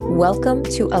Welcome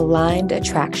to Aligned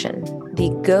Attraction, the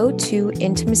go-to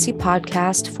intimacy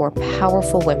podcast for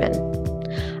powerful women.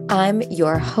 I'm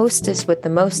your hostess with the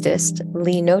mostest,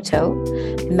 Lee Noto,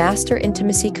 master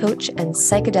intimacy coach and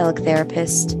psychedelic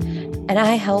therapist, and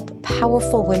I help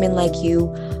powerful women like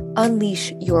you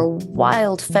unleash your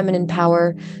wild feminine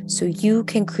power so you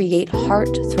can create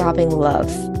heart-throbbing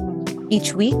love.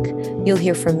 Each week, you'll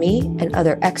hear from me and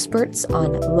other experts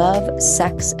on love,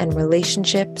 sex, and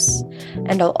relationships,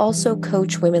 and I'll also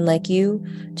coach women like you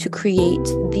to create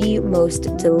the most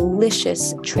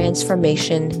delicious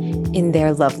transformation in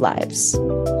their love lives.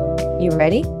 You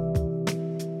ready?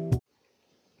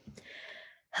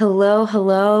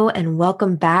 Hello, and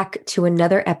welcome back to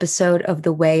another episode of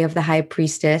The Way of the High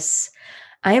Priestess.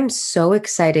 I am so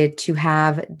excited to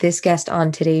have this guest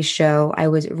on today's show. I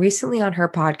was recently on her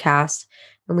podcast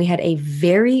and we had a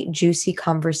very juicy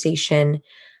conversation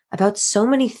about so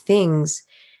many things,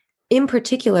 in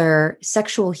particular,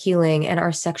 sexual healing and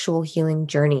our sexual healing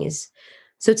journeys.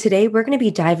 So today we're going to be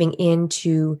diving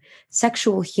into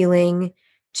sexual healing,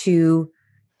 to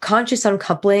conscious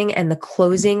uncoupling and the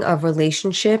closing of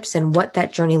relationships and what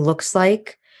that journey looks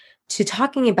like, to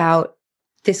talking about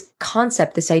this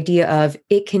concept, this idea of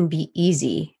it can be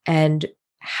easy and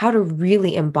how to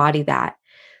really embody that.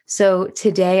 So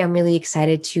today I'm really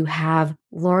excited to have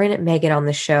Lauren Megan on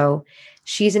the show.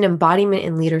 She's an embodiment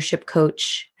and leadership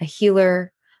coach, a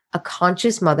healer, a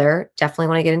conscious mother. Definitely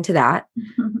want to get into that.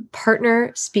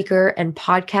 Partner, speaker, and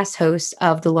podcast host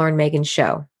of The Lauren Megan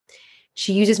Show.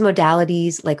 She uses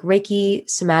modalities like Reiki,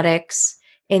 somatics,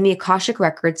 and the Akashic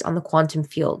Records on the quantum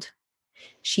field.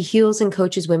 She heals and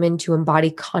coaches women to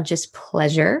embody conscious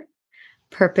pleasure,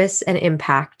 purpose, and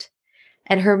impact.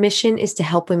 And her mission is to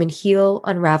help women heal,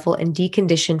 unravel, and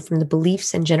decondition from the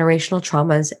beliefs and generational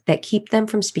traumas that keep them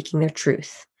from speaking their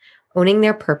truth, owning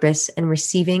their purpose, and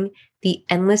receiving the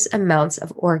endless amounts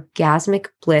of orgasmic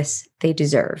bliss they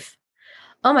deserve.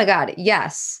 Oh my God,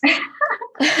 yes.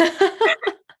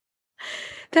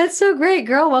 That's so great,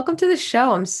 girl. Welcome to the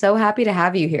show. I'm so happy to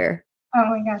have you here. Oh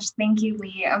my gosh. Thank you,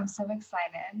 Lee. I'm so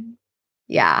excited.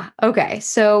 Yeah. Okay.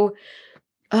 So,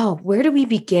 where do we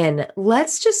begin?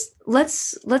 Let's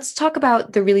talk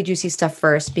about the really juicy stuff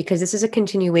first, because this is a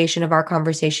continuation of our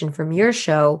conversation from your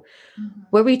show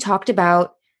where we talked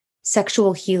about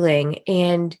sexual healing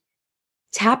and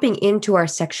tapping into our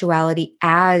sexuality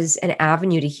as an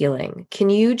avenue to healing. Can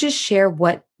you just share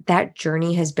what that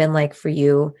journey has been like for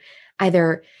you?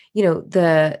 Either,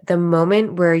 the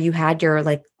moment where you had your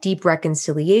like deep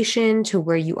reconciliation to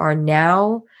where you are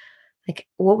now, like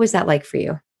what was that like for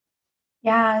you?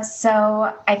 Yeah.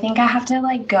 So I think I have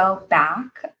to go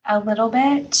back a little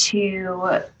bit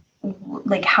to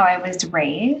how I was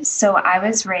raised. So I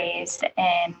was raised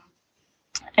in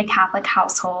a Catholic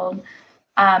household.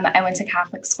 I went to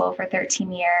Catholic school for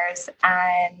 13 years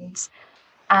and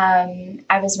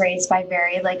I was raised by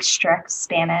very strict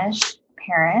Spanish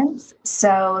parents.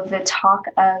 So the talk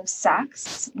of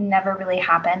sex never really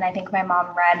happened. I think my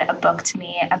mom read a book to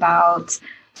me about,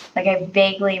 I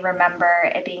vaguely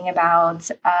remember it being about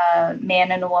a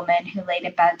man and a woman who laid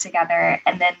in bed together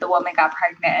and then the woman got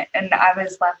pregnant. And I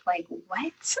was left like,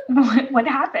 what? What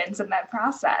happens in that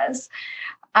process?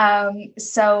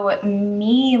 So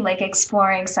me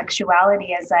exploring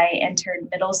sexuality as I entered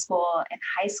middle school and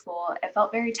high school, it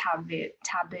felt very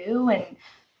taboo and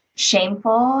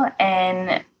shameful.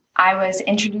 And I was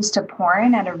introduced to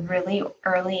porn at a really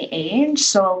early age.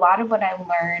 So a lot of what I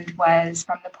learned was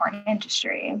from the porn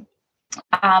industry.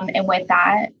 And with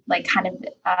that,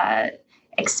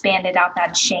 expanded out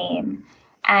that shame.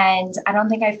 And I don't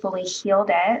think I fully healed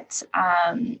it.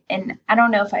 And I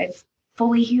don't know if I've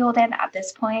fully healed it at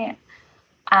this point.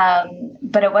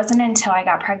 But it wasn't until I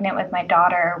got pregnant with my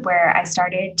daughter where I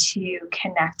started to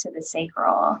connect to the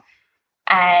sacral.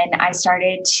 And I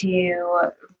started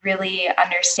to really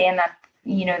understand that,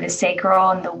 the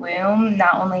sacral and the womb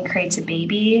not only creates a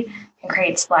baby and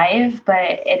creates life,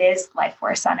 but it is life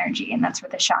force energy. And that's where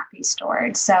the Shakti is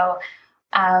stored. So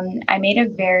I made a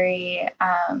very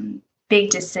big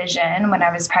decision when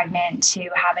I was pregnant to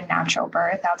have a natural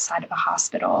birth outside of a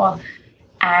hospital.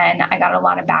 And I got a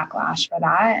lot of backlash for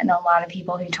that. And a lot of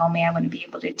people who told me I wouldn't be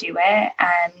able to do it.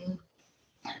 And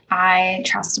I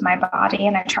trusted my body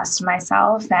and I trusted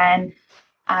myself. And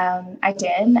I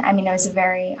did. I mean, it was a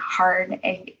very hard,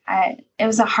 it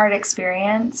was a hard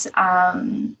experience.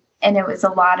 And it was a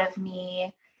lot of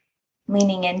me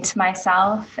leaning into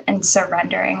myself and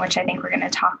surrendering, which I think we're going to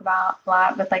talk about a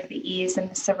lot with the ease and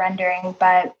the surrendering.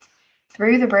 But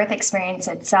through the birth experience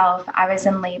itself, I was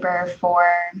in labor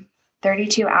for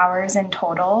 32 hours in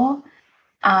total.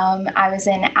 I was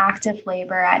in active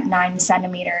labor at 9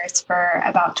 centimeters for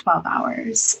about 12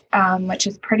 hours, which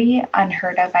is pretty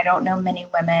unheard of. I don't know many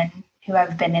women who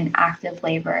have been in active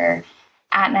labor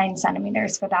at 9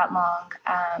 centimeters for that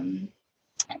long.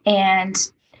 And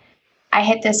I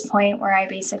hit this point where I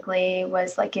basically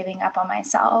was like giving up on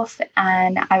myself,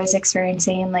 and I was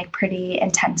experiencing like pretty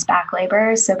intense back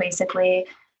labor. So basically,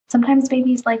 sometimes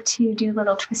babies like to do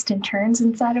little twists and turns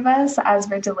inside of us as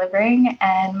we're delivering.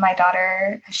 And my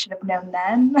daughter, I should have known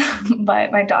then,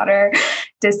 but my daughter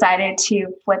decided to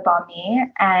flip on me.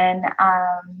 And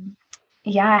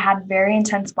yeah, I had very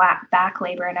intense back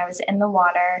labor, and I was in the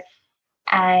water.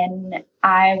 And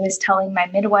I was telling my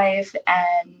midwife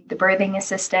and the birthing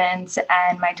assistants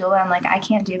and my doula, I'm like, I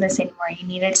can't do this anymore. You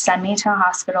need to send me to a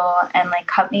hospital and like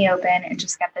cut me open and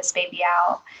just get this baby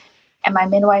out. And my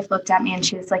midwife looked at me and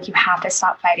she was like, you have to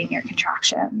stop fighting your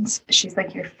contractions. She's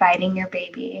like, you're fighting your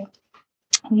baby.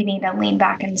 You need to lean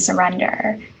back and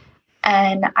surrender.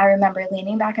 And I remember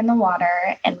leaning back in the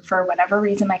water, and for whatever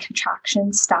reason, my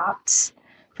contractions stopped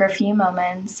for a few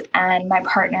moments. And my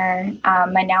partner,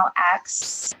 my now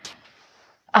ex,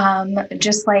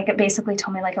 just like basically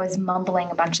told me like I was mumbling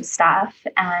a bunch of stuff,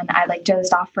 and I like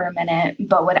dozed off for a minute.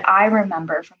 But what I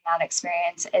remember from that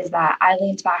experience is that I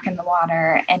leaned back in the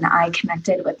water and I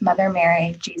connected with Mother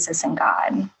Mary, Jesus, and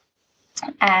God.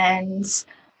 And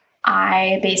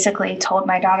I basically told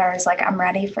my daughter, I was like, I'm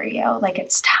ready for you. Like,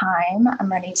 it's time.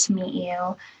 I'm ready to meet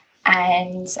you.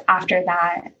 And after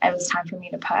that, it was time for me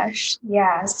to push.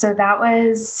 Yeah. So that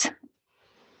was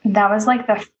like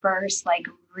the first like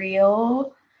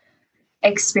real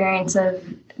experience of,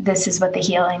 this is what the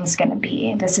healing's going to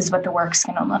be. This is what the work's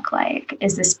going to look like,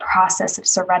 is this process of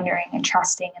surrendering and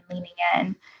trusting and leaning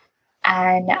in.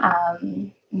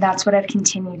 And that's what I've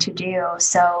continued to do.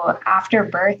 So after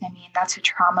birth, I mean, that's a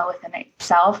trauma within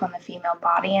itself on the female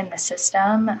body and the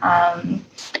system.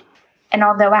 And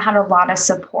although I had a lot of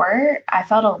support, I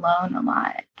felt alone a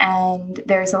lot. And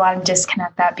there's a lot of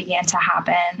disconnect that began to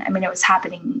happen. I mean, it was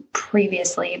happening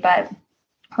previously, but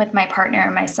with my partner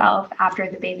and myself after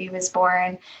the baby was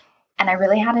born. And I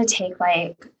really had to take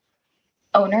like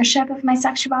ownership of my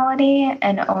sexuality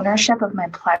and ownership of my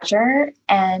pleasure.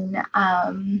 And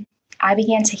I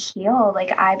began to heal.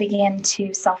 Like, I began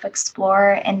to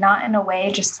self-explore, and not in a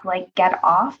way just to like get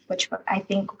off, which I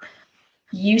think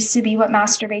used to be what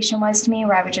masturbation was to me,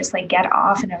 where I would just like get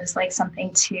off and it was like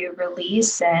something to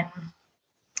release. And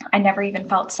I never even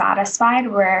felt satisfied,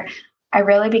 where I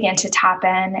really began to tap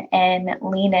in and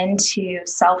lean into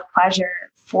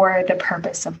self-pleasure for the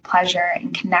purpose of pleasure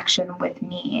and connection with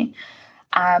me.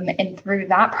 And through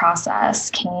that process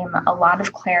came a lot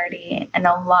of clarity and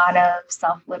a lot of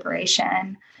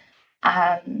self-liberation,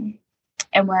 and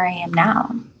where I am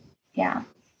now. Yeah.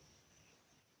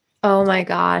 Oh my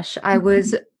gosh. I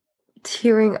was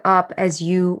tearing up as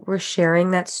you were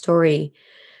sharing that story.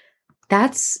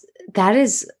 That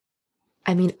is,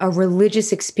 I mean, a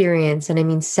religious experience. And I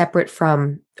mean, separate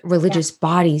from religious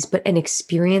bodies, but an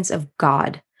experience of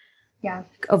God,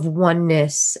 of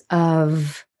oneness,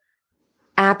 of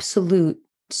absolute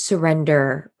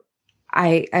surrender.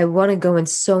 I want to go in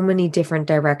so many different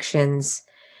directions.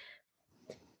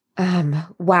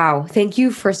 Wow. Thank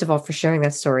you, first of all, for sharing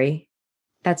that story.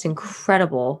 That's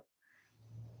incredible.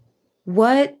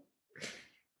 What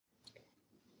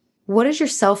does your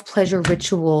self-pleasure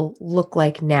ritual look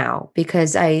like now?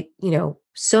 Because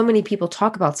so many people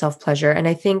talk about self-pleasure, and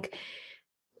I think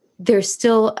there's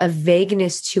still a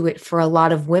vagueness to it for a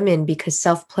lot of women, because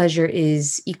self-pleasure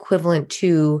is equivalent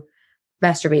to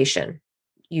masturbation.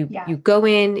 You go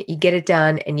in, you get it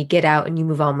done, and you get out and you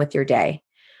move on with your day.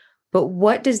 But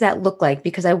what does that look like?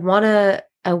 Because I want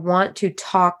to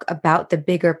talk about the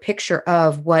bigger picture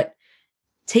of what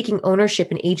taking ownership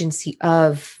and agency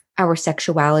of our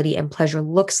sexuality and pleasure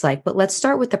looks like. But let's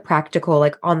start with the practical,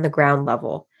 like on the ground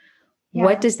level. Yeah.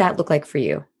 What does that look like for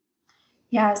you?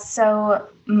 Yeah. So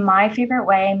my favorite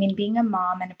way, I mean, being a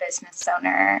mom and a business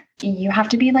owner, you have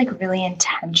to be like really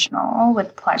intentional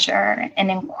with pleasure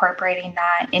and incorporating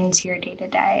that into your day to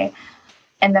day.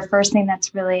 And the first thing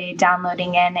that's really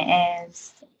downloading in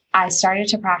is I started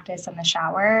to practice in the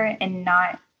shower, and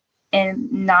not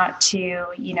to,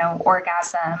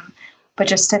 orgasm, but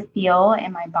just to feel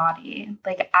in my body.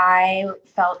 Like, I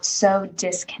felt so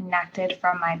disconnected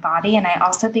from my body. And I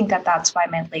also think that that's why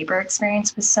my labor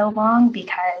experience was so long,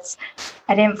 because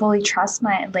I didn't fully trust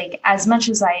as much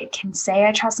as I can say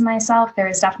I trust myself, there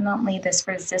is definitely this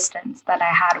resistance that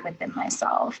I had within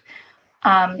myself.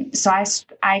 So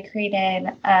I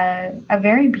created a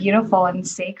very beautiful and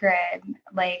sacred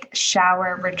like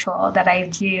shower ritual that I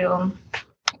do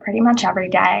pretty much every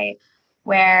day.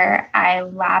 where I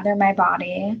lather my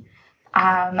body.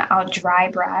 I'll dry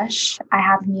brush. I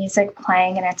have music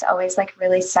playing, and it's always like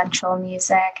really sensual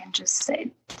music and just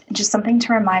something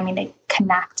to remind me to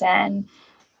connect in.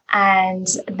 And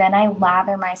then I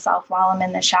lather myself while I'm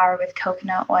in the shower with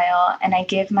coconut oil, and I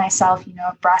give myself,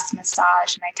 a breast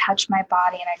massage, and I touch my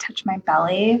body and I touch my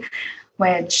belly,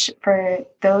 which for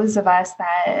those of us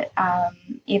that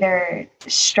either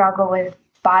struggle with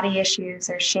body issues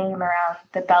or shame around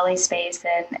the belly space,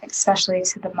 and especially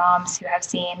to the moms who have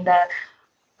seen the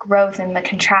growth and the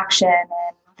contraction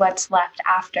and what's left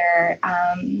after,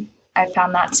 I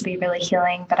found that to be really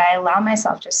healing. But I allow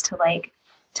myself just to like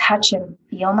touch and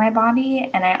feel my body.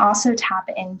 And I also tap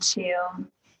into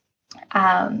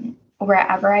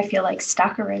wherever I feel like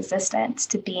stuck or resistant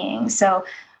to being. So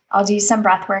I'll do some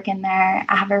breath work in there.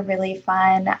 I have a really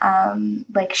fun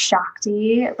like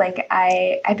Shakti. Like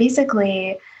I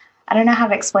basically, I don't know how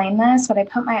to explain this, but I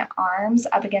put my arms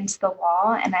up against the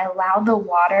wall and I allow the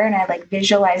water, and I like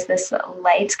visualize this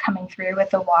light coming through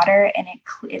with the water, and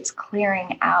it's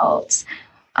clearing out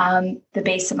the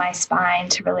base of my spine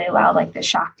to really allow like the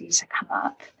Shakti to come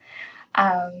up.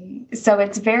 So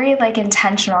it's very like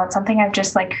intentional. It's something I've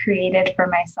just like created for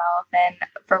myself. And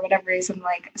for whatever reason,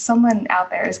 like someone out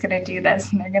there is going to do this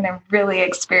and they're going to really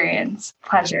experience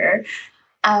pleasure.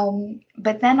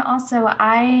 But then also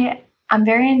I'm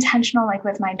very intentional, like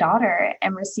with my daughter,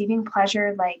 and receiving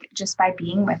pleasure, like just by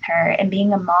being with her and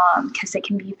being a mom, because it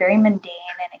can be very mundane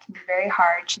and it can be very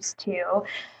hard. She's two.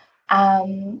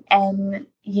 And,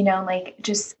 like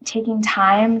just taking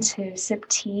time to sip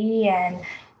tea and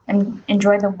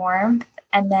enjoy the warmth.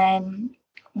 And then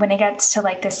when it gets to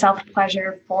like the self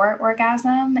pleasure for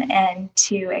orgasm and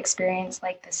to experience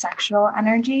like the sexual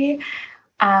energy,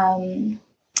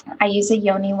 I use a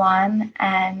yoni wand,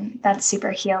 and that's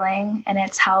super healing. And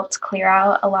it's helped clear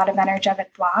out a lot of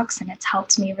energetic blocks, and it's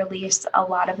helped me release a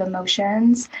lot of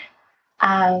emotions.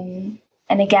 And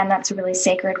again, that's a really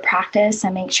sacred practice.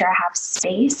 I make sure I have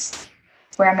space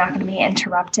where I'm not going to be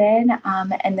interrupted.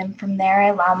 And then from there, I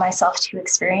allow myself to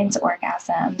experience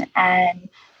orgasm, and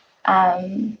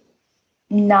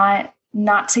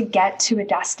not to get to a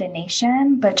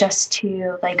destination, but just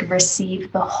to like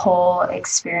receive the whole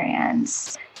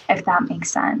experience, if that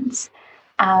makes sense.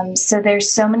 So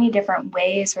there's so many different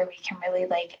ways where we can really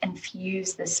like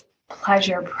infuse this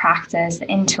pleasure practice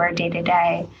into our day to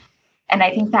day. And I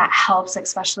think that helps,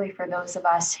 especially for those of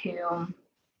us who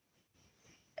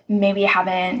maybe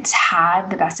haven't had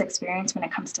the best experience when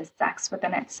it comes to sex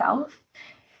within itself.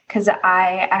 Because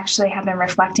I actually have been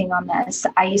reflecting on this.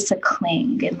 I used to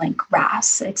cling and like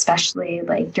grasp, especially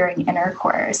like during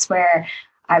intercourse, where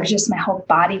I was just, my whole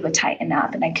body would tighten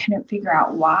up and I couldn't figure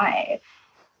out why.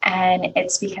 And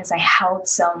it's because I held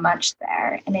so much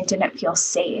there and it didn't feel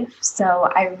safe.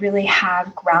 So I really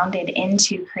have grounded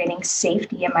into creating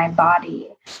safety in my body.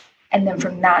 And then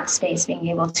from that space, being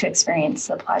able to experience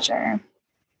the pleasure.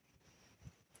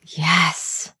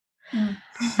 Yes.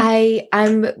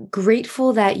 I'm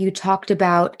grateful that you talked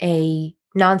about a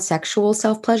non-sexual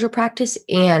self-pleasure practice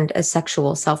and a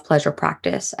sexual self-pleasure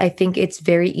practice. I think it's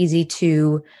very easy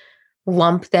to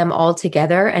lump them all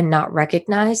together and not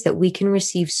recognize that we can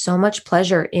receive so much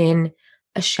pleasure in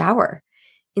a shower,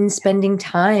 in spending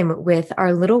time with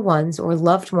our little ones or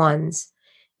loved ones,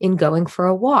 in going for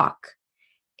a walk.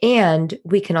 And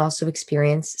we can also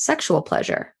experience sexual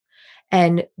pleasure.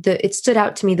 And it stood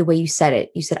out to me the way you said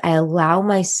it. You said, I allow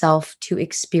myself to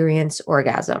experience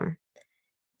orgasm.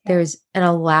 There's an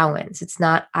allowance. It's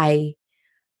not I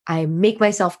make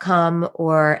myself come,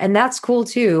 and that's cool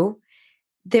too.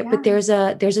 But there's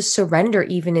a surrender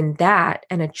even in that,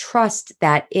 and a trust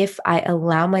that if I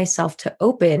allow myself to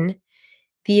open,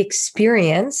 the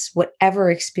experience, whatever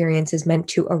experience is meant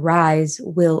to arise,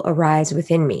 will arise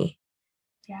within me.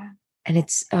 Yeah. And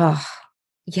it's,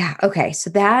 yeah. Okay.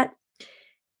 So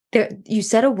you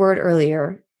said a word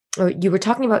earlier, or you were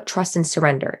talking about trust and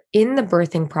surrender in the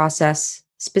birthing process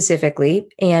specifically,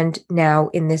 and now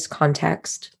in this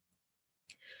context.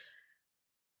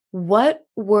 Do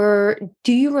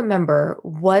you remember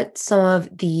what some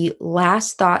of the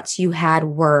last thoughts you had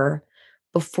were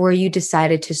before you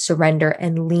decided to surrender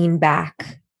and lean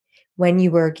back when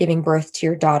you were giving birth to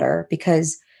your daughter?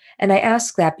 And I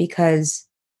ask that because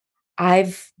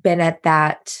I've been at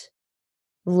that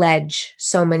ledge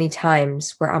so many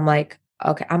times where I'm like,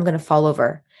 okay, I'm going to fall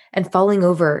over. And falling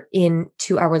over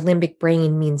into our limbic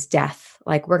brain means death.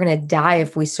 Like, we're going to die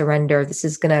if we surrender. This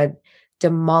is going to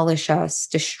demolish us,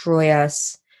 destroy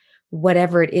us,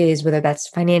 whatever it is, whether that's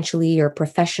financially or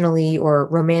professionally or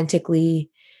romantically.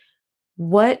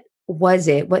 What was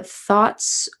it? What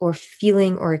thoughts or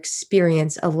feeling or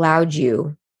experience allowed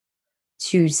you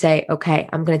to say, okay,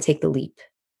 I'm going to take the leap?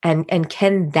 And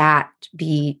can that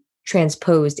be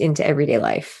transposed into everyday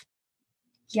life?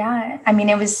 Yeah. I mean,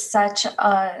 it was such a,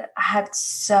 I had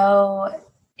so,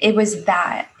 it was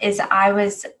that is I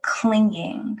was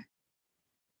clinging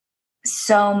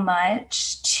so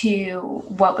much to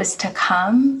what was to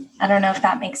come. I don't know if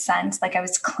that makes sense. Like I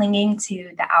was clinging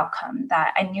to the outcome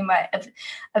that I knew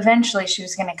eventually she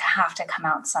was going to have to come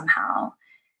out somehow.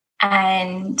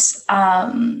 And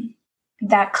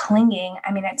that clinging,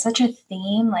 I mean, it's such a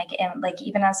theme. Like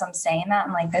even as I'm saying that,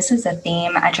 I'm like, this is a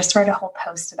theme. I just wrote a whole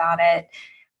post about it,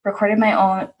 recorded my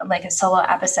own like a solo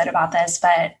episode about this,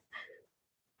 but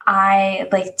I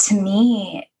like to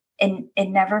me, it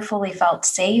never fully felt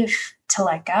safe to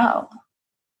let go.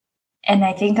 And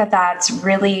I think that that's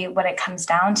really what it comes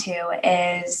down to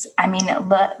is, I mean,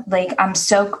 like I'm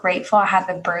so grateful I had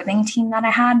the birthing team that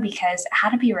I had because it had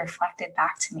to be reflected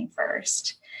back to me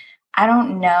first. I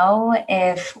don't know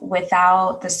if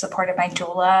without the support of my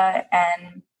doula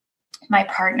and my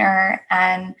partner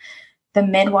and the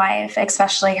midwife,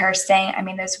 especially her saying, I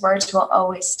mean, those words will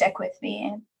always stick with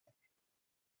me.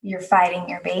 You're fighting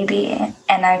your baby.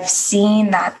 And I've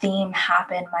seen that theme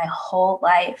happen my whole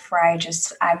life where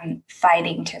I'm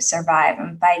fighting to survive.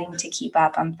 I'm fighting to keep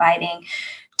up. I'm fighting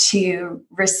to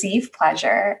receive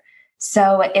pleasure.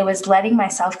 So it was letting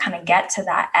myself kind of get to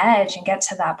that edge and get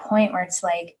to that point where it's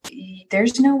like,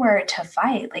 there's nowhere to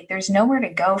fight. Like there's nowhere to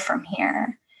go from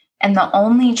here. And the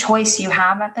only choice you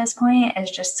have at this point is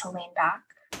just to lean back.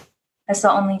 That's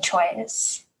the only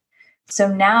choice. So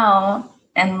now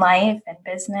in life and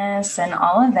business and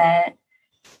all of it,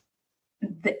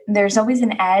 there's always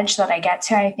an edge that I get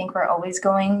to. I think we're always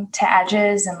going to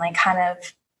edges and like kind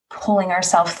of pulling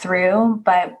ourselves through.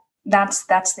 But that's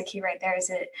the key right there is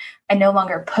that I no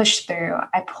longer push through,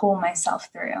 I pull myself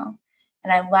through.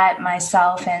 And I let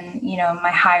myself and, you know,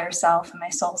 my higher self and my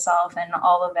soul self and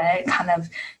all of it kind of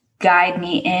guide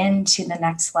me into the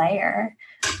next layer.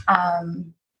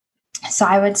 So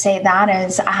I would say that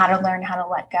is I had to learn how to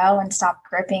let go and stop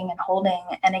gripping and holding.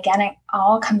 And again, it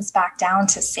all comes back down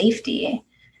to safety,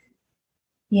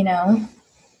 you know?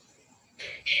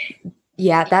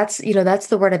 Yeah, that's, that's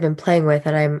the word I've been playing with,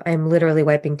 and I'm literally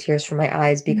wiping tears from my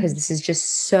eyes because this is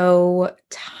just so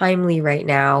timely right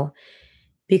now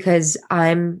because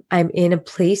I'm in a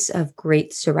place of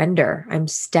great surrender. I'm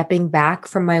stepping back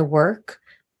from my work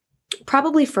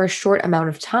probably for a short amount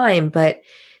of time, but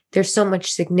there's so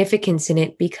much significance in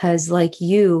it because like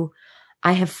you,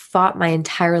 I have fought my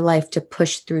entire life to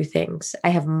push through things. I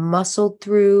have muscled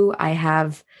through, I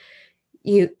have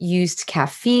used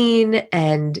caffeine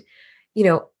and you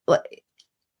know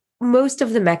most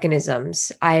of the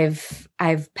mechanisms. I've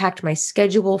packed my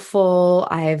schedule full.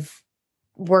 I've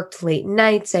worked late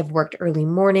nights, I've worked early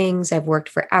mornings, I've worked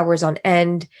for hours on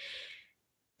end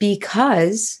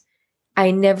because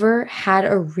I never had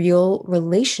a real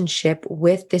relationship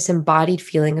with this embodied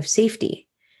feeling of safety.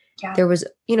 Yeah. There was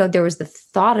the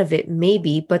thought of it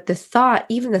maybe, but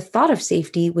even the thought of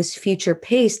safety was future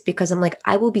paced because I'm like,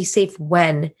 I will be safe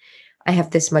when I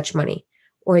have this much money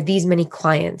or these many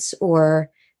clients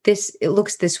or it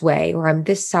looks this way or I'm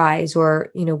this size or,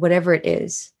 whatever it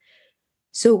is.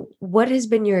 So what has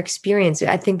been your experience?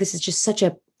 I think this is just such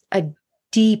a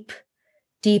deep,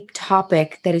 deep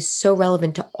topic that is so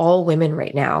relevant to all women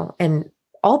right now and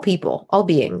all people, all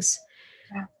beings.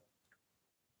 Yeah.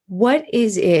 What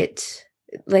is it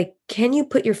like? Can you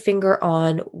put your finger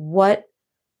on what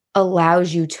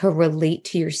allows you to relate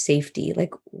to your safety?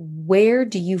 Like,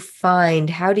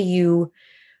 how do you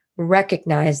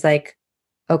recognize, like,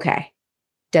 okay,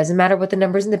 doesn't matter what the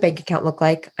numbers in the bank account look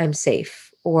like, I'm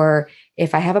safe. Or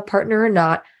if I have a partner or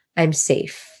not, I'm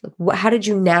safe. How did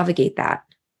you navigate that?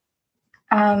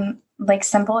 Like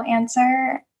simple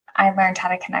answer, I learned how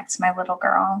to connect to my little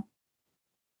girl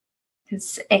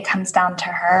because it comes down to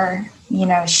her. You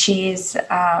know, she's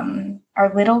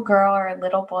our little girl or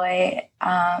little boy,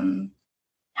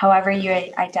 however you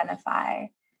identify.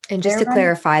 And just to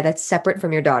clarify, that's separate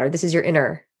from your daughter. This is your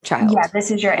inner child. Yeah,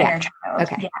 this is your inner child.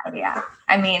 Okay. Yeah.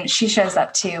 I mean, she shows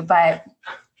up too, but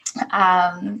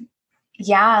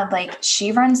like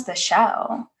she runs the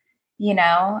show,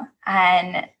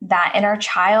 and that inner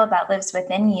child that lives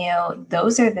within you,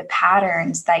 those are the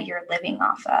patterns that you're living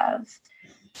off of.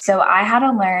 So I had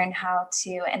to learn how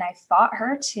to, and I fought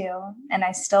her too, and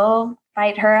I still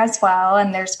fight her as well.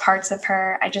 And there's parts of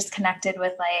her, I just connected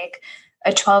with like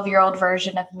a 12-year-old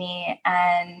version of me,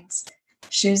 and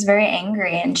she was very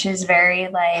angry and she was very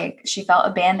she felt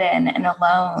abandoned and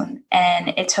alone.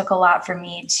 And it took a lot for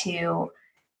me to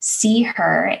see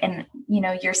her, and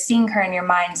you're seeing her in your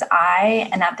mind's eye,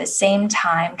 and at the same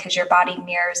time, because your body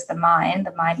mirrors the mind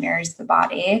mirrors the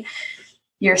body,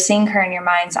 you're seeing her in your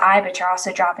mind's eye, but you're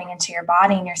also dropping into your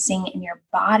body, and you're seeing in your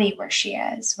body where she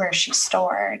is, where she's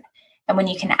stored. And when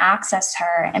you can access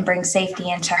her and bring safety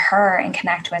into her and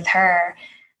connect with her,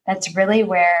 that's really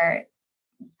where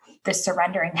the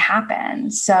surrendering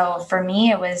happens. So for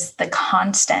me, it was the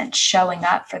constant showing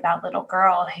up for that little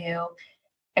girl who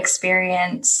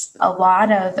experienced a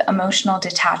lot of emotional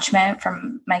detachment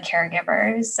from my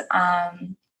caregivers,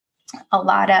 a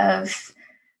lot of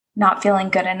not feeling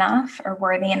good enough or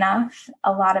worthy enough,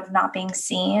 a lot of not being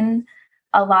seen,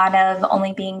 a lot of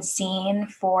only being seen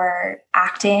for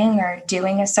acting or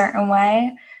doing a certain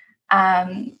way.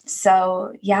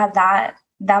 So yeah, that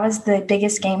was the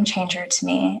biggest game changer to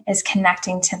me, is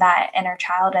connecting to that inner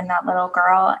child and that little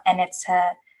girl. And it's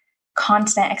a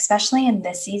constant, especially in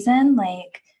this season.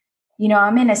 Like,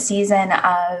 I'm in a season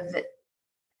of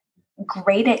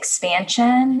great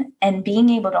expansion and being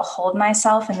able to hold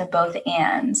myself in the both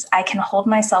ands. I can hold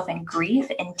myself in grief,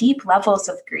 in deep levels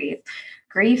of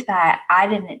grief that I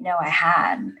didn't know I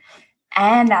had.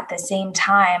 And at the same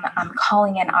time, I'm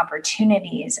calling in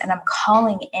opportunities, and I'm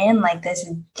calling in like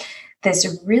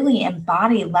this really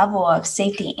embodied level of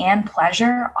safety and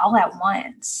pleasure all at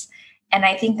once. And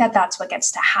I think that that's what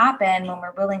gets to happen when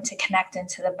we're willing to connect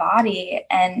into the body.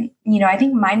 And, I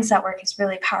think mindset work is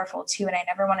really powerful too. And I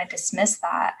never want to dismiss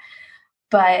that.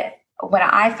 But what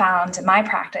I found in my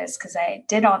practice, because I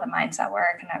did all the mindset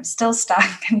work and I'm still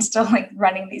stuck and still like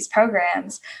running these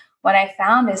programs, what I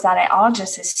found is that it all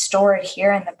just is stored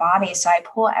here in the body. So I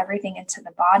pull everything into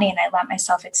the body, and I let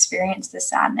myself experience the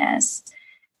sadness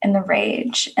and the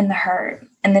rage and the hurt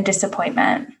and the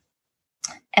disappointment.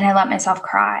 And I let myself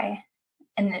cry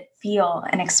and feel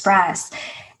and express.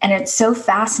 And it's so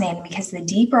fascinating, because the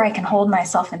deeper I can hold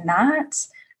myself in that,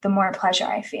 the more pleasure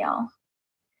I feel.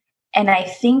 And I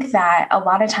think that a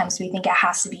lot of times we think it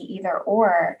has to be either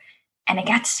or, and it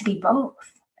gets to be both.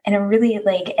 And it really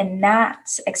and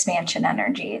that's expansion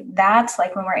energy. That's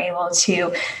like when we're able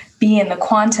to be in the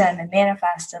quantum and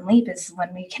manifest and leap, is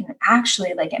when we can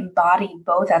actually embody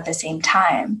both at the same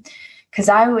time. Because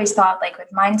I always thought with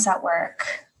mindset work,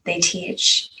 they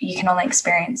teach you can only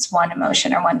experience one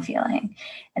emotion or one feeling.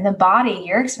 In the body,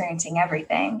 you're experiencing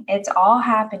everything. It's all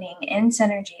happening in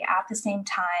synergy at the same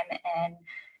time. And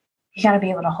you got to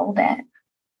be able to hold it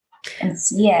and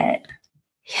see it.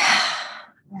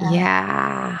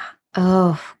 Yeah.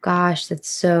 Oh gosh, it's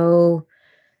so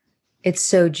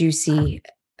juicy.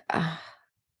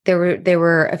 There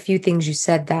were a few things you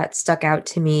said that stuck out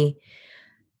to me.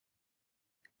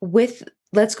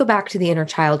 Let's go back to the inner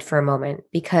child for a moment,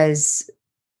 because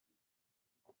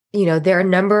there are a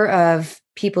number of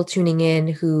people tuning in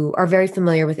who are very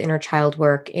familiar with inner child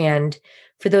work. And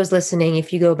for those listening,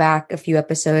 if you go back a few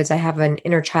episodes, I have an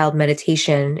inner child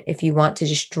meditation if you want to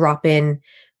just drop in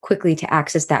quickly to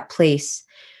access that place.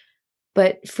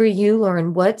 But for you,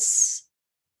 Lauren,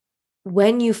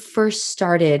 when you first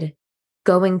started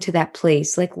going to that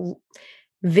place,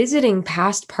 visiting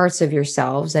past parts of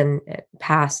yourselves and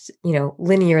past,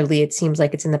 linearly, it seems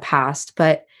like it's in the past,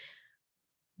 but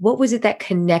what was it that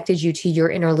connected you to your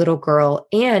inner little girl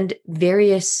and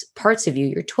various parts of you,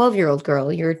 your 12-year-old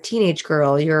girl, your teenage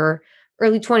girl, your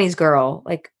early 20s girl?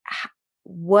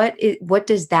 What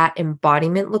does that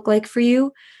embodiment look like for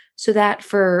you, so that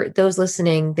for those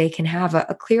listening, they can have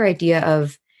a clear idea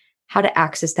of how to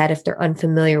access that if they're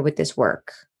unfamiliar with this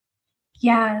work?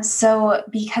 Yeah. So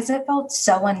because it felt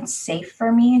so unsafe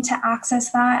for me to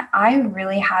access that, I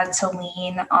really had to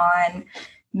lean on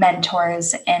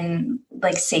mentors and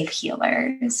safe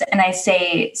healers. And I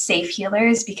say safe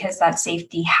healers because that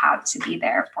safety had to be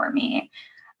there for me.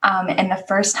 And the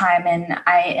first time, and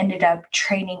I ended up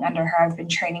training under her. I've been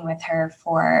training with her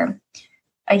for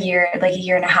a year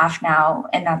and a half now.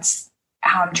 And that's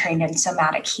how I'm trained in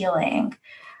somatic healing.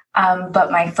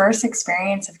 But my first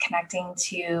experience of connecting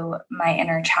to my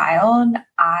inner child,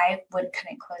 I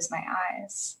couldn't close my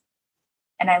eyes.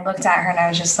 And I looked at her and I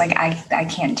was just like, I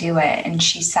can't do it. And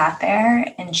she sat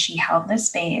there and she held the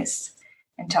space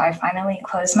until I finally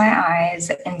closed my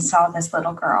eyes and saw this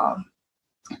little girl.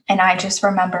 And I just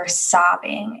remember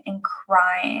sobbing and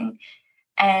crying.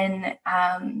 And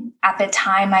at the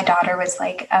time, my daughter was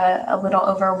a little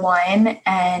over 1.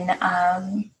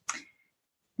 And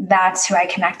that's who I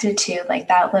connected to,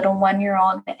 that little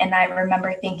 1-year-old. And I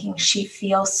remember thinking, she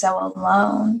feels so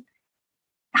alone.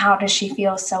 How does she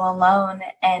feel so alone?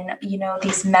 And,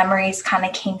 these memories kind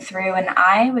of came through, and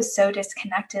I was so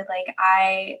disconnected.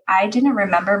 I didn't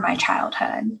remember my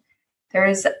childhood.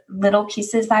 There's little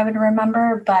pieces I would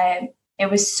remember, but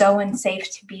It was so unsafe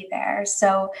to be there.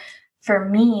 So for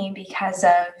me, because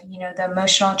of, the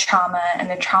emotional trauma and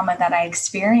the trauma that I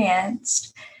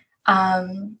experienced,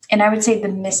 and I would say the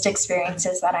missed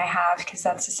experiences that I have, because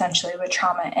that's essentially what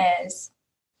trauma is,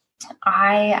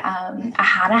 I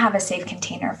had to have a safe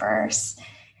container first.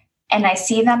 And I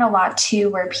see that a lot too,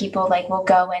 where people like will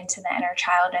go into the inner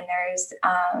child, and there's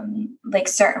like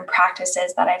certain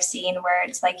practices that I've seen where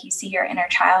it's like you see your inner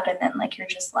child and then like you're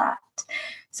just left.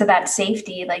 So that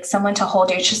safety, like someone to hold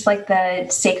you, it's just like the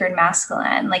sacred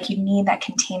masculine. Like you need that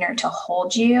container to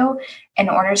hold you in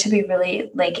order to be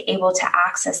really like able to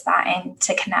access that and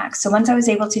to connect. So once I was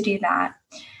able to do that,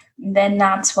 then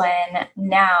that's when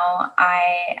now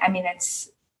I mean, it's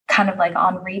kind of like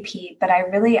on repeat, but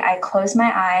I close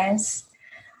my eyes.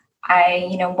 I,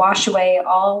 wash away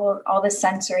all the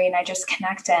sensory, and I just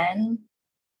connect in.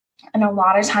 And a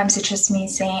lot of times it's just me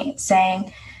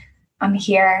saying, I'm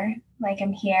here, like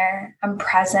I'm here, I'm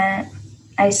present,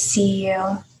 I see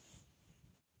you.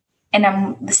 And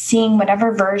I'm seeing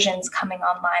whatever version's coming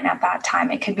online at that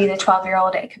time. It could be the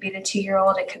 12-year-old, it could be the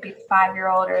 2-year-old, it could be the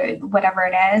 5-year-old, or whatever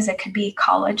it is. It could be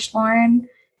college Lauren,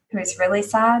 who is really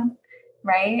sad,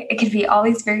 right? It could be all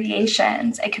these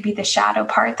variations. It could be the shadow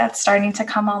part that's starting to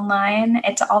come online.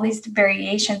 It's all these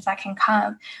variations that can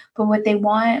come. But what they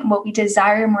want, what we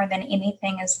desire more than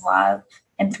anything is love.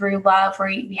 And through love,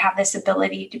 we have this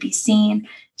ability to be seen,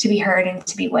 to be heard, and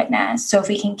to be witnessed. So if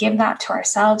we can give that to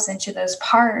ourselves and to those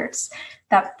parts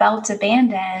that felt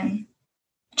abandoned,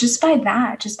 just by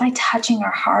touching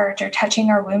our heart or touching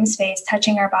our womb space,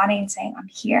 touching our body and saying, I'm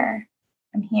here,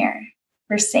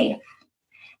 we're safe.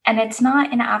 And it's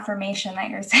not an affirmation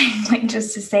that you're saying, like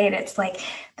just to say it. It's like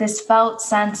this felt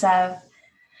sense of,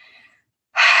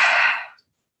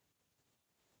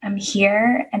 I'm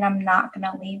here and I'm not going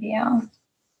to leave you.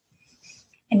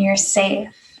 And you're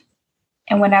safe.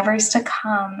 And whatever's to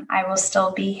come, I will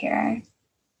still be here.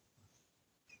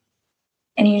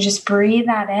 And you just breathe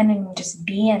that in and you just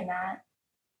be in that.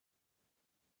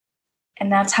 And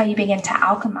that's how you begin to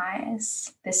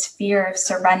alchemize this fear of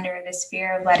surrender, this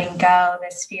fear of letting go,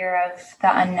 this fear of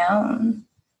the unknown.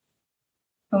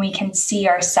 When we can see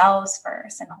ourselves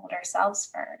first and hold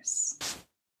ourselves first.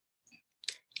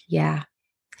 Yeah,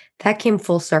 that came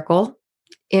full circle.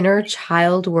 Inner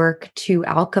child work to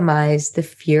alchemize the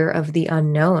fear of the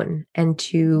unknown and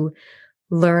to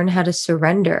learn how to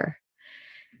surrender.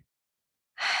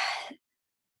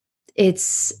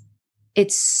 It's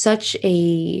such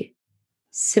a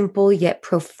simple yet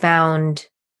profound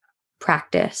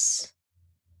practice.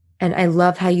 And I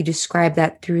love how you describe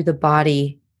that through the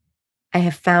body. I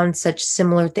have found such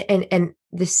similar and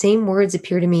the same words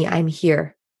appear to me. I'm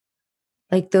here.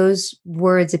 Like those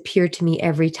words appear to me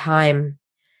every time.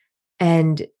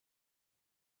 And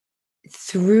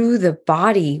through the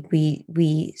body,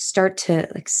 we start to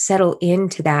like settle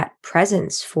into that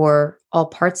presence for all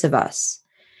parts of us.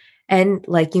 And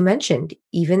like you mentioned,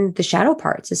 even the shadow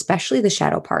parts, especially the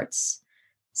shadow parts,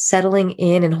 settling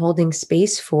in and holding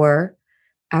space for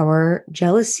our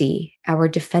jealousy, our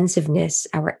defensiveness,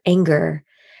 our anger,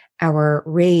 our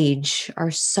rage, our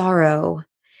sorrow.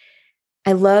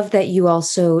 I love that you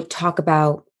also talk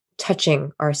about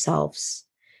touching ourselves.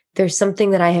 There's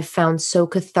something that I have found so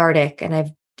cathartic,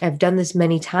 and I've done this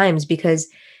many times because,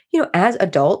 as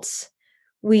adults,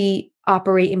 we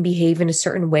operate and behave in a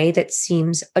certain way that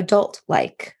seems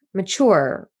adult-like,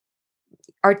 mature,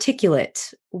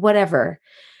 articulate, whatever.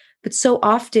 But so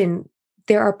often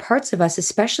there are parts of us,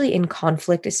 especially in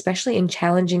conflict, especially in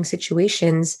challenging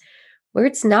situations,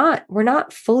 where we're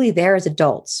not fully there as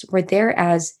adults. We're there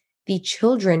as the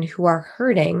children who are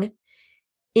hurting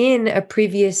in a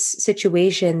previous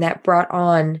situation that brought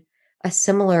on a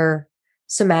similar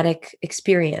somatic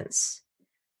experience,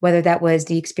 whether that was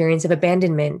the experience of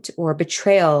abandonment or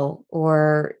betrayal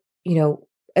or,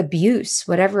 abuse,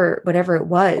 whatever it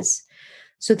was.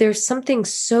 So there's something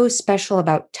so special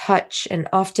about touch. And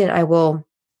often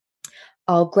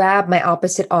I'll grab my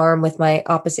opposite arm with my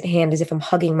opposite hand as if I'm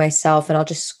hugging myself, and I'll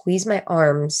just squeeze my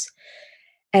arms,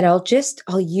 and I'll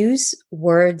use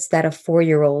words that a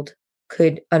 4-year-old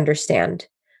could understand.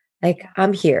 Like,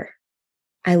 I'm here.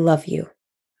 I love you.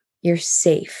 You're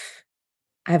safe.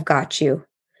 I've got you.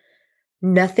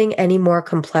 Nothing any more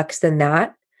complex than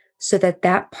that, so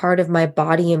that part of my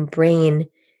body and brain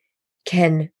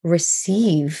can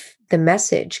receive the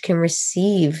message, can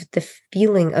receive the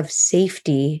feeling of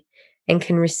safety, and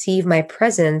can receive my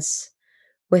presence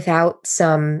without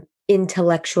some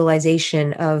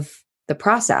intellectualization of the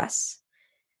process.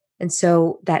 And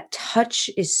so that touch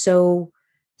is so,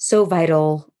 so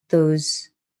vital. Those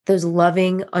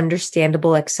loving,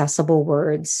 understandable, accessible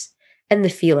words. and the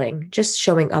feeling, just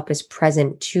showing up as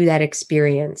present to that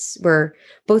experience. We're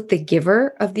both the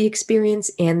giver of the experience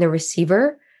and the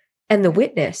receiver and the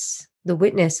witness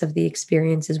of the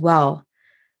experience as well.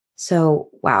 So,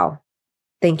 wow.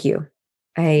 Thank you.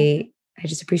 I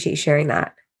just appreciate you sharing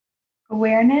that.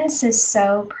 Awareness is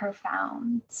so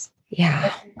profound.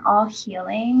 Yeah. It's all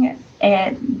healing.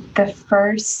 And the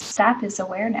first step is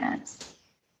awareness.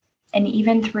 And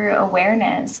even through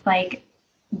awareness, like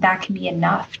that can be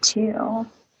enough too.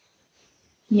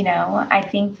 You know, I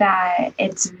think that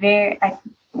it's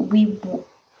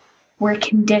we're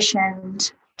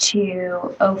conditioned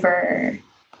to over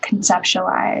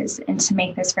conceptualize and to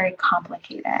make this very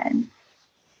complicated.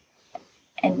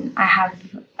 And I have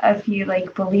a few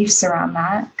like beliefs around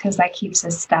that because that keeps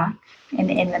us stuck in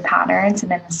the patterns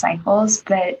and in the cycles.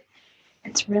 But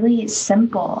it's really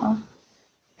simple.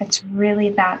 It's really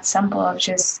that simple of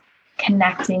just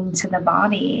connecting to the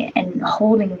body and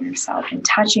holding yourself and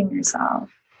touching yourself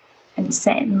and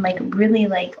sitting, like really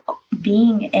like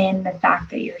being in the fact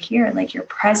that you're here, like you're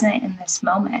present in this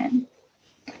moment.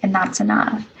 And that's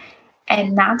enough.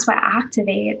 And that's what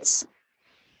activates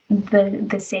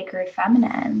the sacred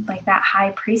feminine, like that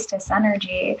high priestess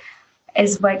energy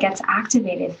is what gets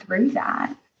activated through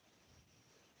that.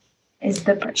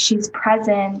 She's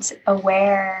present,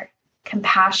 aware,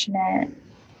 compassionate,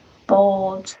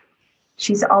 bold.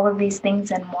 She's all of these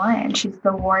things in one. She's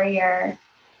the warrior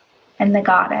and the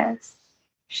goddess.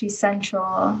 She's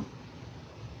sensual.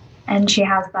 And she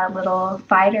has that little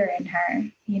fighter in her,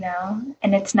 you know,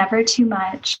 and it's never too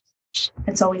much.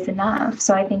 It's always enough.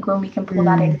 So I think when we can pull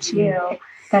that in too,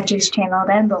 that just channeled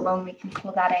in, but when we can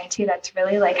pull that in too, that's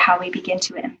really like how we begin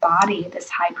to embody this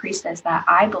high priestess that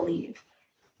I believe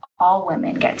all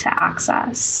women get to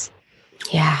access.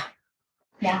 Yeah.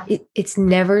 Yeah. It's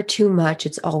never too much.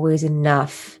 It's always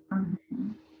enough.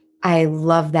 Mm-hmm. I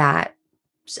love that.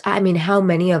 I mean, how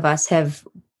many of us have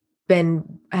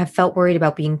felt worried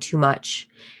about being too much?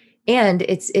 And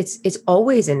it's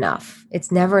always enough.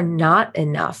 It's never not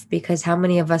enough, because how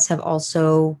many of us have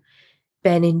also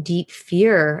been in deep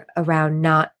fear around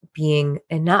not being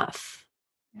enough?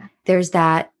 Yeah. There's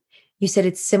that. You said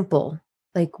it's simple.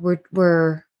 Like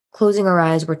we're closing our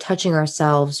eyes, we're touching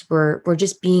ourselves, we're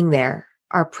just being there.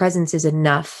 Our presence is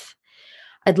enough.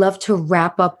 I'd love to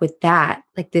wrap up with that.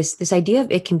 Like this idea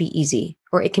of it can be easy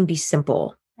or it can be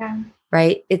simple. Yeah.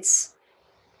 Right? It's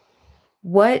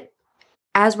what,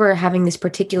 as we're having this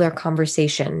particular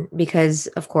conversation, because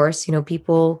of course, you know,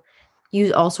 people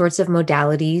use all sorts of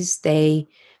modalities. They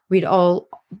read all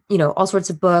sorts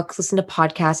of books, listen to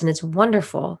podcasts, and it's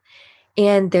wonderful.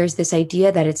 And there's this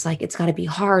idea that it's like, it's got to be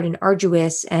hard and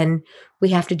arduous, and we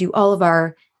have to do all of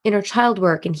our inner child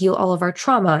work and heal all of our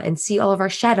trauma and see all of our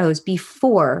shadows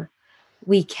before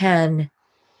we can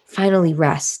finally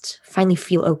rest, finally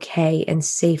feel okay and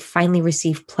safe, finally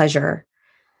receive pleasure.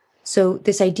 So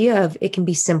this idea of it can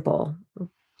be simple,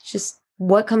 just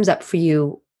what comes up for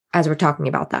you as we're talking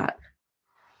about that?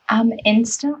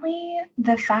 Instantly,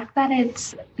 the fact that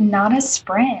it's not a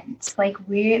sprint. Like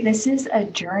this is a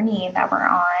journey that we're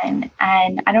on.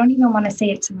 And I don't even want to say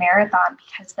it's a marathon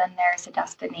because then there's a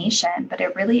destination, but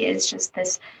it really is just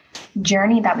this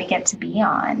journey that we get to be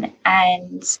on.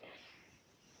 And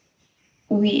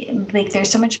there's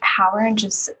so much power in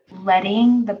just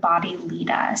letting the body lead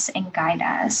us and guide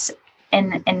us.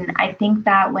 And I think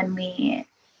that when we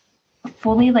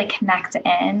fully like connect in,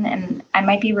 and I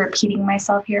might be repeating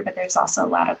myself here, but there's also a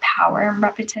lot of power in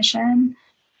repetition.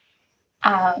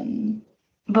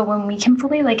 But when we can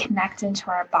fully like connect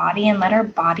into our body and let our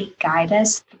body guide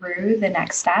us through the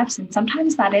next steps, and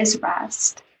sometimes that is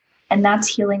rest, and that's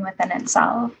healing within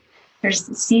itself. There's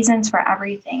seasons for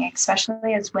everything,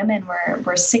 especially as women,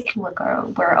 we're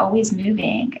cyclical, we're always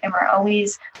moving and we're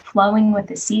always flowing with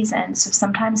the season. So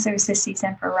sometimes there's a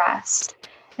season for rest.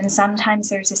 And sometimes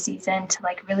there's a season to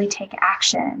like really take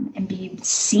action and be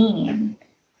seen.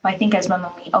 Well, I think as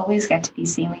women, we always get to be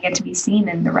seen. We get to be seen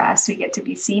in the rest. We get to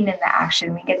be seen in the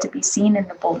action. We get to be seen in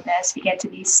the boldness. We get to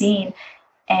be seen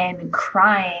and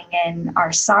crying and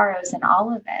our sorrows and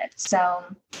all of it. So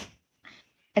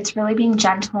it's really being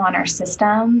gentle on our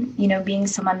system, you know, being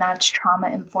someone that's trauma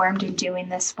informed and doing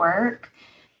this work.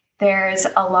 There's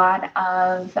a lot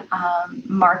of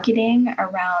marketing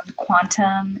around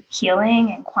quantum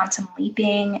healing and quantum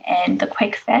leaping and the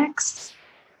quick fix.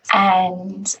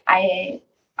 And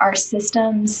our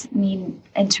systems need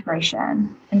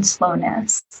integration and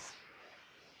slowness,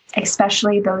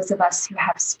 especially those of us who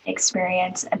have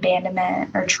experienced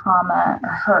abandonment or trauma or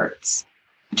hurts,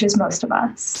 which is most of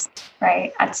us,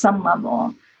 right? At some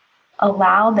level,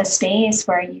 allow the space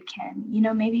where you can, you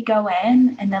know, maybe go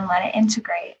in and then let it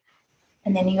integrate.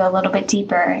 And then you go a little bit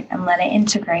deeper and let it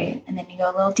integrate. And then you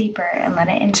go a little deeper and let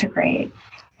it integrate.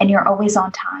 And you're always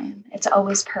on time. It's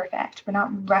always perfect. We're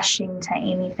not rushing to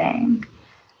anything.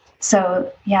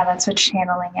 So yeah, that's what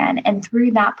channeling in. And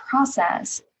through that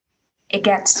process, it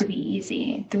gets to be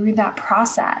easy. Through that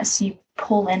process, you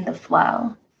pull in the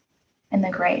flow and the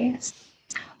grace.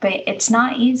 But it's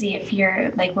not easy if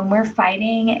you're like, when we're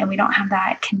fighting and we don't have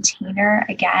that container,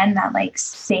 again, that like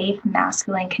safe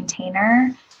masculine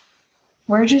container,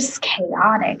 we're just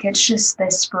chaotic. It's just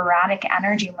this sporadic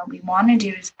energy. What we want to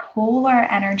do is pull our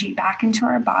energy back into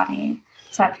our body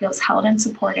so that feels held and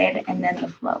supported, and then the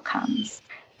flow comes.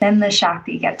 Then the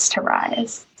Shakti gets to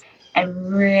rise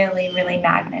and really, really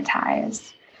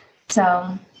magnetize.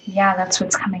 So yeah, that's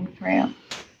what's coming through.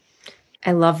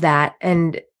 I love that.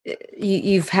 And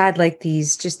you've had like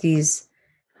these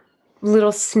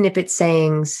little snippet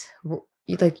sayings,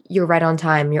 like you're right on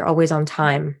time. You're always on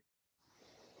time.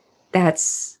 That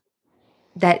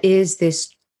is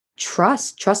this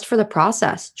trust for the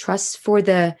process, trust for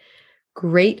the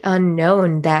great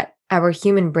unknown that our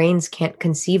human brains can't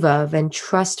conceive of, and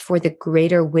trust for the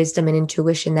greater wisdom and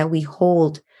intuition that we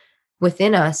hold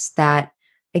within us that,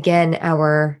 again,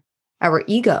 our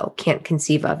ego can't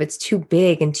conceive of. It's too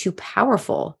big and too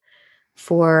powerful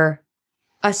for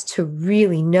us to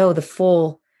really know the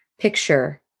full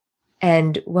picture.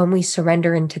 And when we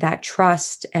surrender into that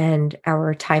trust and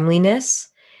our timeliness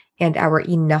and our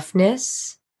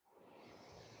enoughness,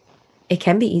 it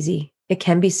can be easy. It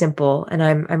can be simple. And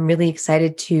I'm really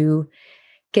excited to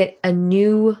get a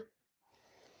new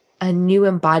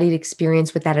embodied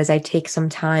experience with that as I take some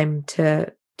time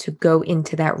to go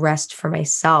into that rest for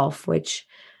myself, which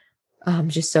I'm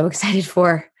just so excited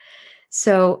for.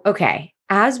 So, okay,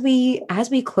 as we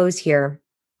close here,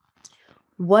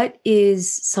 what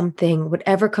is something,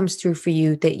 whatever comes through for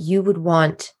you, that you would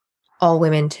want all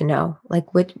women to know?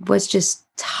 Like, what was just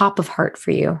top of heart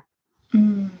for you?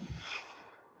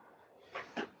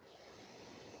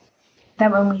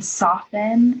 That when we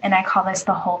soften, and I call this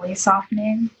the holy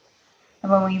softening,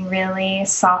 and when we really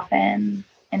soften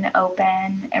and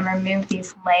open and remove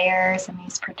these layers and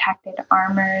these protected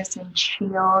armors and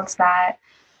shields that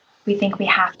we think we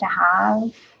have to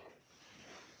have,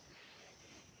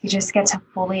 we just get to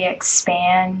fully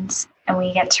expand, and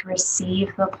we get to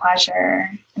receive the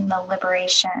pleasure and the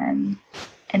liberation,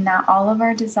 and that all of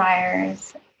our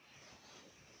desires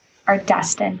are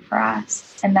destined for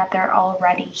us, and that they're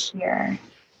already here.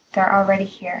 They're already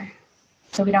here.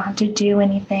 So we don't have to do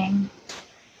anything.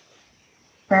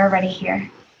 We're already here.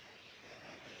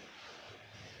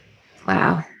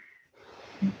 Wow.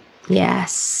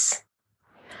 Yes.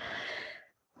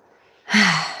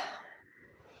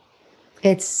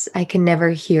 I can never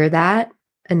hear that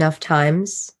enough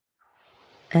times.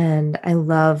 And I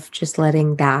love just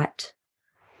letting that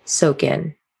soak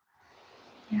in.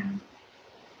 Yeah.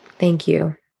 Thank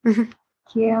you. Thank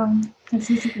you. This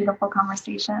is a beautiful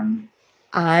conversation.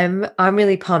 I'm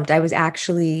really pumped. I was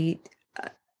actually,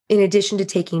 in addition to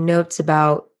taking notes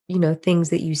about,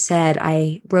 things that you said,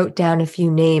 I wrote down a few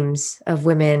names of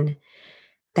women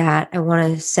that I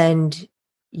want to send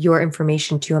your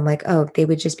information to. I'm like, oh, they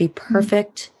would just be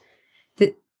perfect.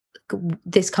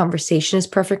 This conversation is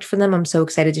perfect for them. I'm so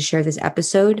excited to share this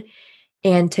episode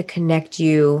and to connect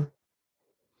you,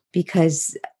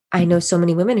 because I know so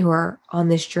many women who are on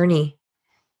this journey.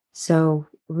 So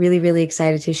really, really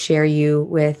excited to share you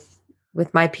with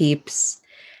my peeps.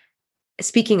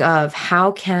 Speaking of,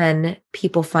 how can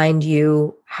people find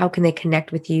you? How can they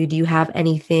connect with you? Do you have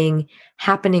anything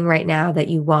happening right now that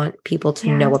you want people to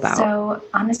know about? So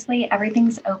honestly,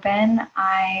 everything's open.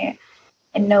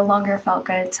 It no longer felt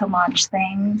good to launch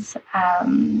things.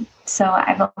 So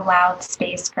I've allowed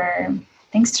space for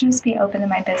things to just be open in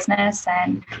my business.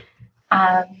 And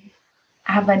I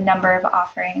have a number of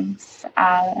offerings,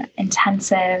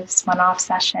 intensives, one-off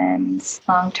sessions,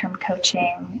 long-term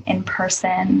coaching,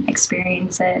 in-person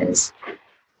experiences.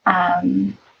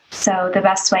 So the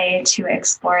best way to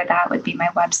explore that would be my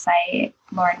website,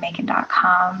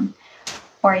 laurenmacon.com,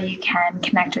 or you can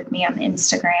connect with me on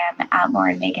Instagram at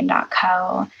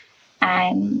laurenmacon.co.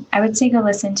 And I would say go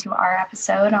listen to our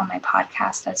episode on my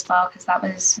podcast as well, because that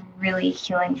was really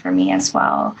healing for me as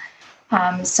well.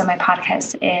 So my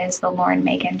podcast is The Lauren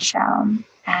Macon Show.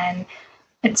 And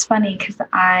it's funny because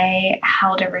I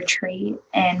held a retreat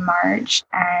in March,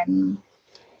 and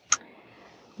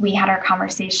we had our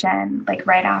conversation like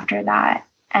right after that.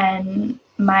 And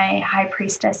my high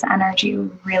priestess energy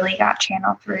really got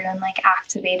channeled through and like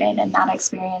activated in that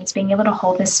experience, being able to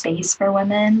hold the space for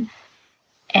women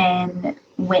and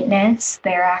witness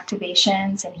their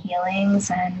activations and healings.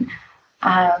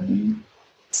 And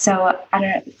So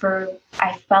I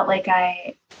felt like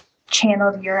I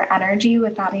channeled your energy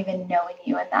without even knowing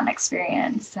you in that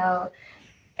experience. So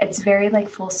it's very like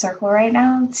full circle right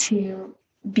now to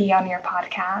be on your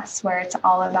podcast, where it's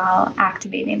all about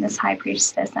activating this high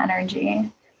priestess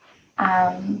energy.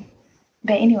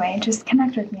 But anyway, just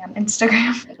connect with me on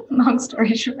Instagram. Long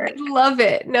story short. I love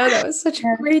it. No, that was such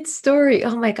a great story.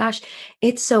 Oh my gosh.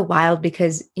 It's so wild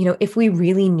because, if we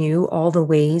really knew all the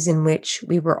ways in which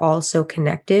we were all so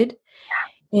connected,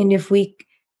 and if we,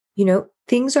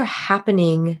 things are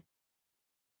happening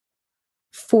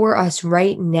for us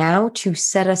right now to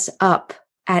set us up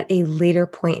at a later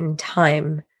point in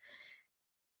time.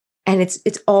 And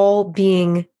it's all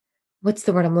being, what's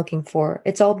the word I'm looking for?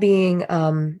 It's all being,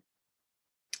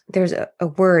 there's a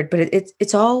word, but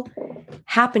it's all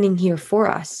happening here for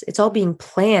us. It's all being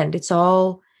planned. It's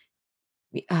all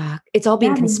being conspired.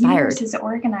 The universe is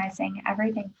organizing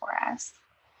everything for us.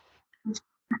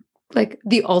 Like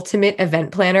the ultimate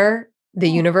event planner, the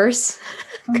universe.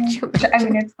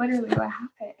 It's literally what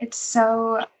happened. It's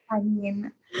so,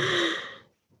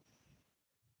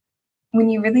 when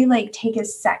you really like take a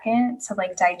second to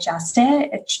like digest it,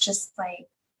 it's just like,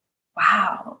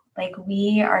 wow, like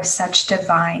we are such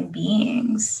divine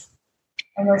beings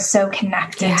and we're so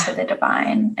connected to the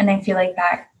divine. And I feel like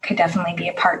that could definitely be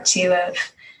a part too of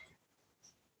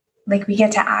like, we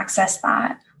get to access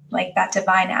that, like that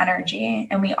divine energy,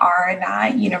 and we are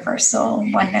that universal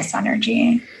oneness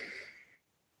energy.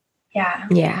 Yeah.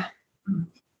 Yeah.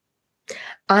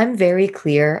 I'm very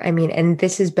clear. And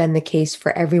this has been the case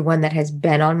for everyone that has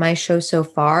been on my show so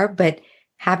far, but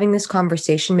having this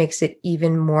conversation makes it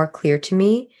even more clear to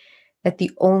me that the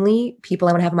only people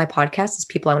I want to have on my podcast is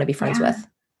people I want to be friends with.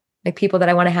 Like people that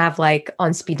I want to have like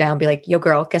on speed dial and be like, yo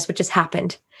girl, guess what just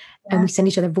happened? And we send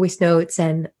each other voice notes,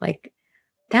 and like,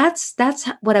 that's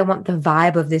what I want the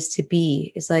vibe of this to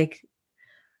be, is like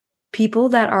people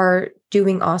that are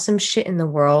doing awesome shit in the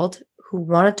world who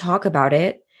want to talk about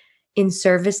it in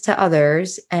service to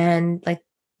others. And like,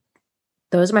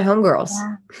 those are my homegirls.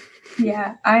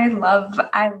 Yeah. I love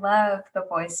the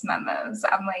voice memos.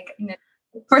 I'm like,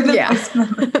 for the voice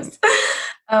memos.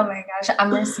 Oh my gosh.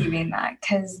 I'm receiving that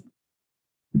because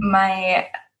my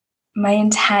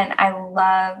intent,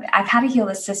 I've had to heal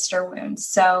a sister wound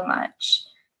so much.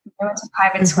 I went to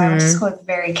private school. I went to school with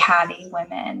very catty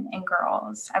women and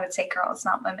girls. I would say girls,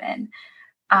 not women.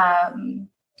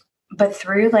 But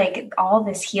through like all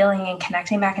this healing and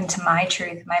connecting back into my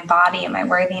truth, my body and my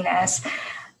worthiness,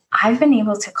 I've been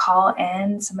able to call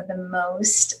in some of the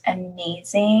most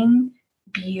amazing,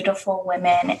 beautiful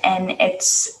women. And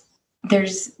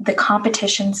the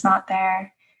competition's not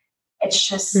there. It's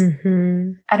just,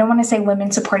 I don't want to say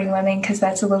women supporting women because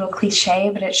that's a little cliche,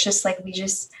 but it's just like,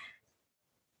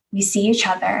 we see each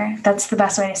other. That's the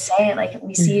best way to say it. Like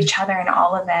we see each other in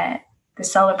all of it, the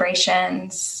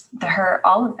celebrations, the hurt,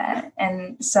 all of it.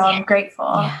 And so I'm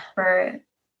grateful for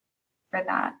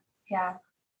that. Yeah.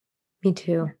 Me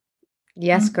too.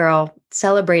 Yes, girl.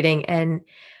 Celebrating, and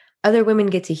other women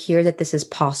get to hear that this is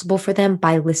possible for them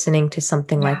by listening to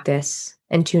something like this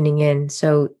and tuning in.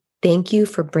 So thank you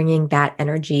for bringing that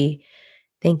energy.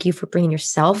 Thank you for bringing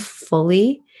yourself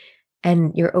fully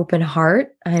and your open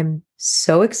heart. I'm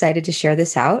so excited to share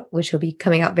this out, which will be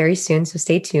coming out very soon. So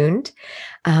stay tuned.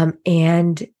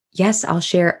 And yes, I'll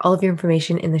share all of your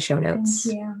information in the show notes.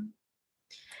 Thank you.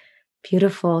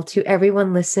 Beautiful. To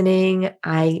everyone listening,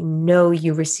 I know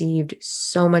you received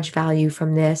so much value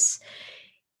from this.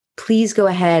 Please go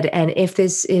ahead, and if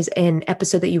this is an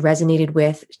episode that you resonated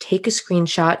with, take a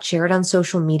screenshot, share it on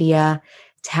social media,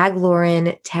 tag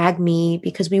Lauren, tag me,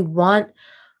 because we want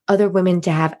other women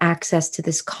to have access to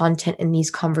this content and these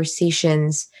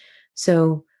conversations.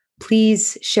 So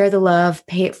please share the love,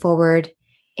 pay it forward.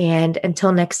 And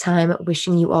until next time,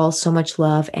 wishing you all so much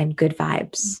love and good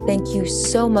vibes. Thank you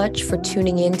so much for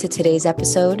tuning in to today's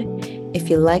episode. If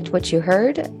you liked what you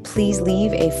heard, please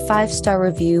leave a 5-star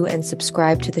review and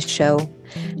subscribe to the show.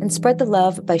 And spread the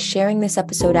love by sharing this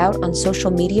episode out on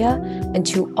social media and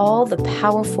to all the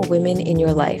powerful women in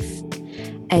your life.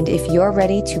 And if you're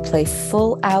ready to play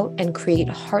full out and create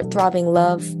heart-throbbing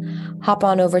love, hop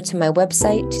on over to my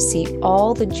website to see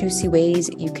all the juicy ways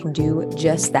you can do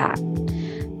just that.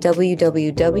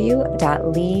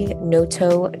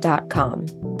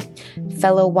 www.leenoto.com.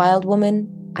 Fellow wild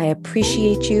woman, I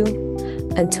appreciate you.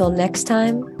 Until next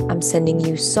time, I'm sending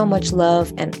you so much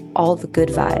love and all the good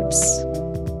vibes.